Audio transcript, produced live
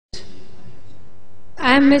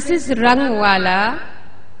I am Mrs. Rangwala.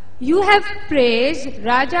 You have praised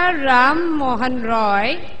Raja Ram Mohan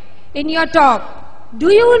Roy in your talk.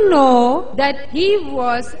 Do you know that he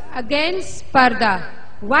was against Parda?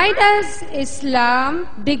 Why does Islam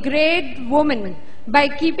degrade women by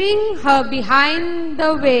keeping her behind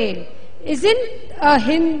the veil? Isn't a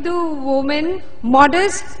Hindu woman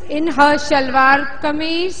modest in her shalwar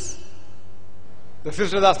kameez? The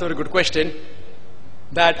sister asked a very good question,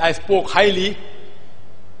 that I spoke highly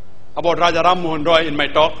about Raja Ram Mohan Roy in my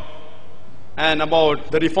talk and about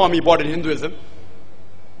the reform he brought in Hinduism.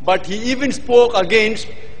 But he even spoke against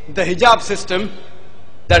the hijab system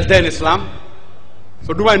that's there in Islam.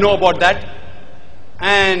 So do I know about that?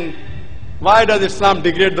 And why does Islam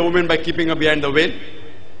degrade the woman by keeping her behind the veil?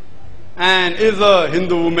 And is a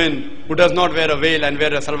Hindu woman who does not wear a veil and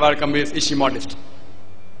wear a salwar kameez, is she modest?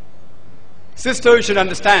 Sister, you should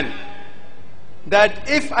understand that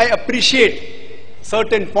if I appreciate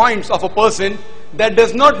certain points of a person, that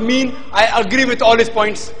does not mean I agree with all his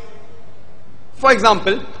points. For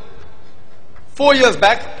example, 4 years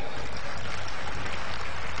back,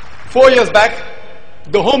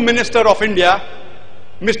 the Home Minister of India,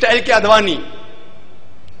 Mr. L.K. Advani,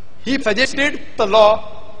 he suggested the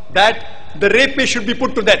law that the rapist should be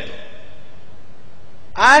put to death.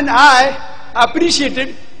 And I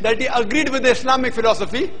appreciated that he agreed with the Islamic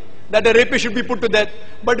philosophy that the rapist should be put to death.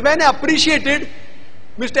 But when I appreciated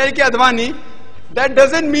Mr. L.K. Advani, that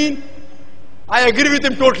doesn't mean I agree with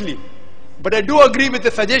him totally. But I do agree with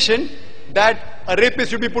the suggestion that a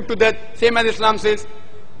rapist should be put to death, same as Islam says.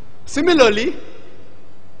 Similarly,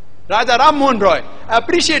 Raja Ram Mohan Roy, I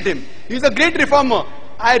appreciate him. He's a great reformer.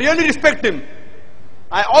 I really respect him.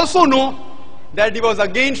 I also know that he was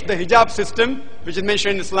against the hijab system, which is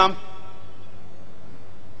mentioned in Islam.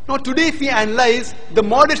 Now today, if we analyze the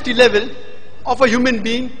modesty level of a human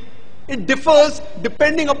being, it differs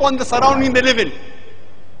depending upon the surrounding they live in.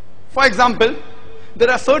 For example, there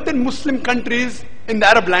are certain Muslim countries in the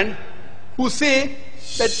Arab land who say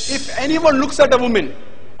that if anyone looks at a woman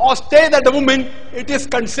or stares at a woman, it is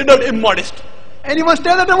considered immodest. Anyone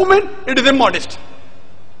stares at a woman, it is immodest.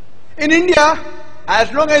 In India,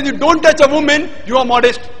 as long as you don't touch a woman, you are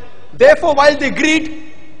modest. Therefore, while they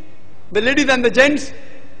greet the ladies and the gents,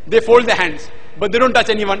 they fold their hands, but they don't touch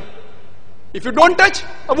anyone. If you don't touch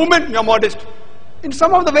a woman, you are modest. In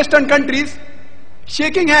some of the Western countries,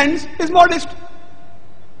 shaking hands is modest.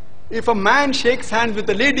 If a man shakes hands with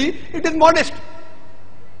a lady, it is modest.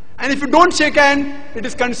 And if you don't shake hands, it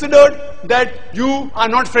is considered that you are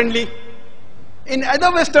not friendly. In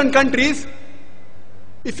other Western countries,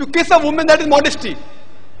 if you kiss a woman, that is modesty.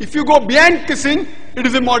 If you go beyond kissing, it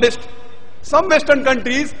is immodest. Some Western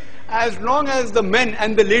countries, as long as the men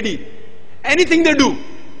and the lady, anything they do,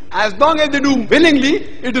 as long as they do willingly,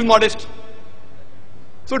 it is modest.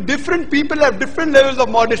 So different people have different levels of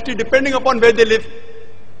modesty depending upon where they live.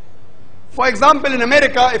 For example, in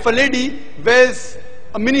America, if a lady wears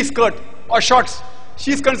a mini skirt or shorts,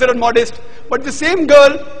 she is considered modest. But the same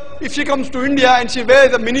girl, if she comes to India and she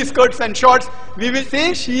wears a mini skirts and shorts, we will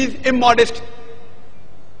say she is immodest.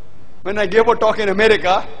 When I gave a talk in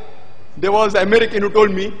America, there was an American who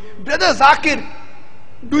told me, "Brother Zakir,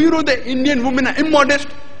 do you know the Indian women are immodest?"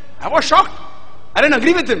 I was shocked. I didn't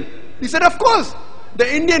agree with him. He said, "Of course,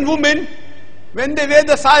 the Indian women, when they wear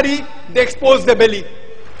the sari, they expose their belly."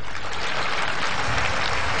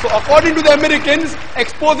 So according to the Americans,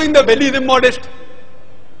 exposing the belly is immodest.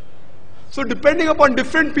 So depending upon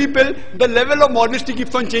different people, the level of modesty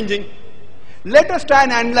keeps on changing. Let us try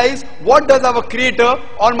and analyze what does our Creator,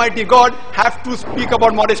 Almighty God, have to speak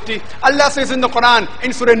about modesty. Allah says in the Quran,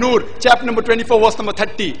 in Surah Nur, chapter number 24, verse number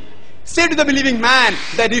 30, "Say to the believing man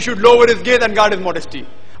that he should lower his gaze and guard his modesty."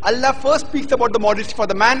 Allah first speaks about the modesty for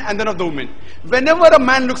the man and then of the woman. Whenever a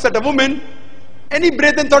man looks at a woman, any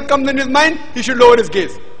brazen thought comes in his mind, he should lower his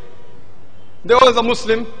gaze. There was a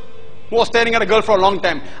Muslim who was staring at a girl for a long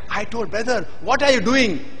time. I told, "Brother, what are you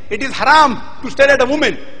doing? It is haram to stare at a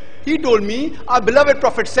woman." He told me, "Our beloved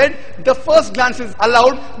Prophet said, the first glance is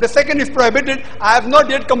allowed, the second is prohibited. I have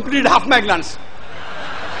not yet completed half my glance."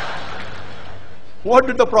 What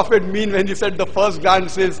did the Prophet mean when he said the first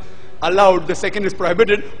glance is allowed, the second is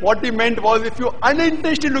prohibited? What he meant was, if you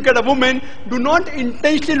unintentionally look at a woman, do not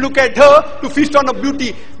intentionally look at her to feast on her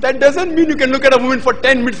beauty. That doesn't mean you can look at a woman for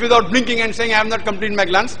 10 minutes without blinking and saying, "I have not completed my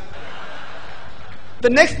glance." The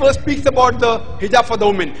next verse speaks about the hijab for the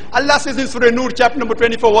woman. Allah says in Surah Nur, chapter number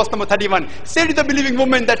 24, verse number 31, "Say to the believing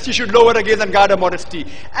woman that she should lower her gaze and guard her modesty,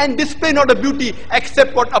 and display not her beauty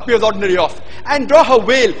except what appears ordinary of, and draw her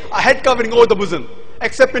veil, a head covering over the bosom,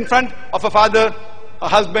 except in front of her father her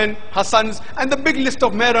husband, her sons, and the big list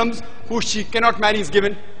of mahrams who she cannot marry is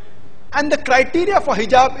given. And the criteria for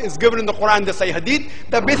hijab is given in the Quran, the Sahih Hadith.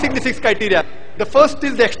 There are basically 6 criteria. The first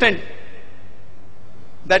is the extent.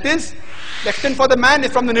 That is, the extent for the man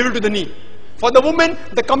is from the navel to the knee. For the woman,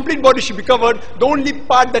 the complete body should be covered. The only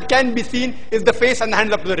part that can be seen is the face and the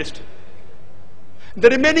hands up to the wrist. The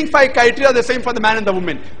remaining 5 criteria are the same for the man and the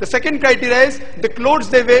woman. The second criteria is the clothes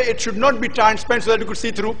they wear, it should not be transparent so that you could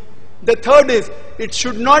see through. The third is it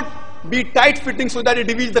should not be tight fitting so that it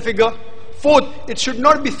reveals the figure. Fourth, it should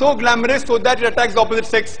not be so glamorous so that it attacks the opposite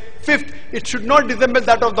sex. Fifth, it should not resemble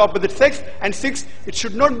that of the opposite sex. And sixth, it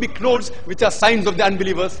should not be clothes which are signs of the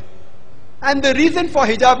unbelievers. And the reason for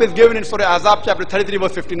hijab is given in Surah Ahzab chapter 33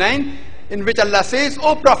 verse 59, in which Allah says,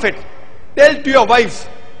 O Prophet, tell to your wives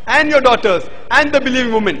and your daughters and the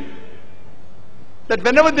believing women that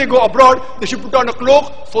whenever they go abroad, they should put on a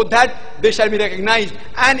cloak so that they shall be recognized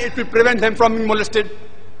and it will prevent them from being molested.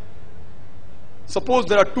 Suppose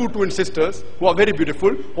there are 2 twin sisters who are very beautiful,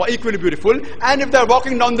 who are equally beautiful, and if they are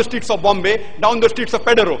walking down the streets of Bombay, down the streets of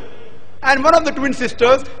Pedaro, and one of the twin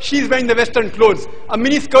sisters, she is wearing the western clothes, a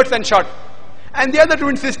mini skirts and short, and the other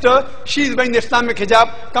twin sister, she is wearing the Islamic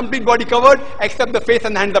hijab, complete body covered except the face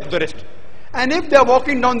and hands up to the wrist. And if they are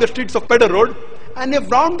walking down the streets of Pedder Road, and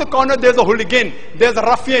if round the corner there's a hooligan, there's a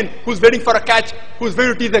ruffian who's waiting for a catch, who's going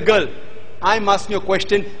to tease a girl, I'm asking you a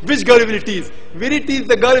question, which girl will it tease? Will it tease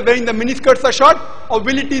the girl wearing the miniskirts or short, or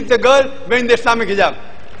will it tease the girl wearing the Islamic hijab?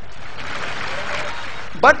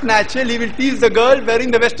 But naturally, he will tease the girl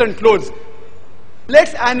wearing the western clothes.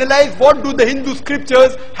 Let's analyze what do the Hindu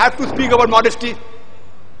scriptures have to speak about modesty.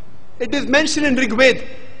 It is mentioned in Rig Ved,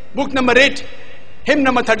 book number 8, hymn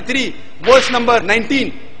number 33, verse number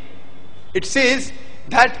 19. It says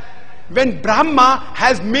that when Brahma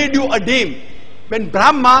has made you a dame, when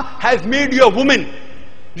Brahma has made you a woman,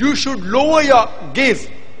 you should lower your gaze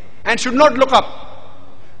and should not look up.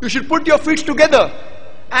 You should put your feet together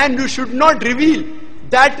and you should not reveal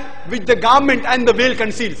that which the garment and the veil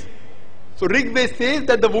conceals. So Rig Ved says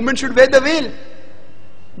that the woman should wear the veil.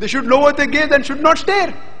 They should lower their gaze and should not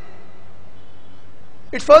stare.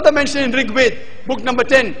 It's further mentioned in Rig Ved, book number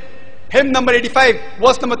 10, hymn number 85,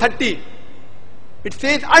 verse number 30. It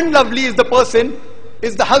says, unlovely is the person,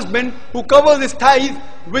 is the husband who covers his thighs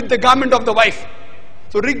with the garment of the wife.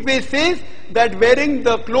 So Rig Ved says that wearing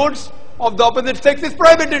the clothes of the opposite sex is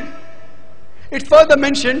prohibited. It's further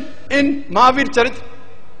mentioned in Mahavir Charit,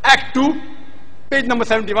 Act 2, page number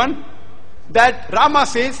 71, that Rama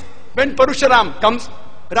says, when Parusharam comes,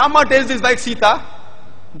 Rama tells his wife Sita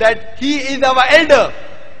that he is our elder.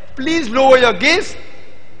 Please lower your gaze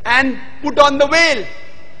and put on the veil.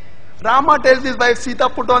 Rama tells his wife Sita,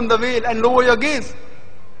 put on the veil and lower your gaze.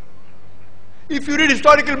 If you read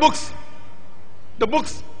historical books, the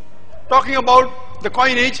books talking about the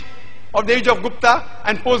coin age of the age of Gupta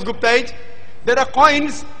and post-Gupta age, there are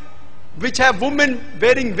coins which have women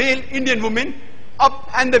wearing veil, Indian women, up,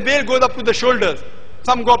 and the veil goes up to the shoulders.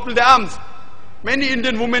 Some go up to the arms. Many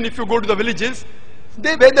Indian women, if you go to the villages,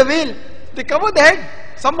 they wear the veil. They cover the head.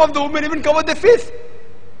 Some of the women even cover their face.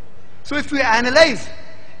 So if we analyze,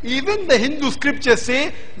 even the Hindu scriptures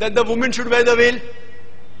say that the woman should wear the veil,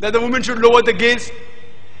 that the woman should lower the gaze.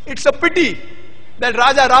 It's a pity that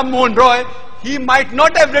Raja Ram Mohan Roy, he might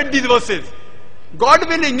not have read these verses. God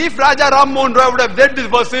willing, if Raja Ram Mohan Roy would have read these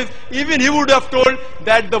verses, even he would have told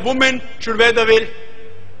that the woman should wear the veil.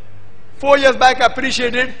 4 years back, I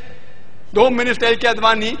appreciated the Home Minister L.K.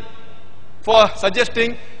 Advani for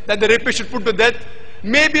suggesting that the rapist should put to death.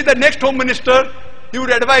 Maybe the next Home Minister, he would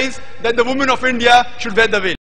advise that the women of India should wear the veil.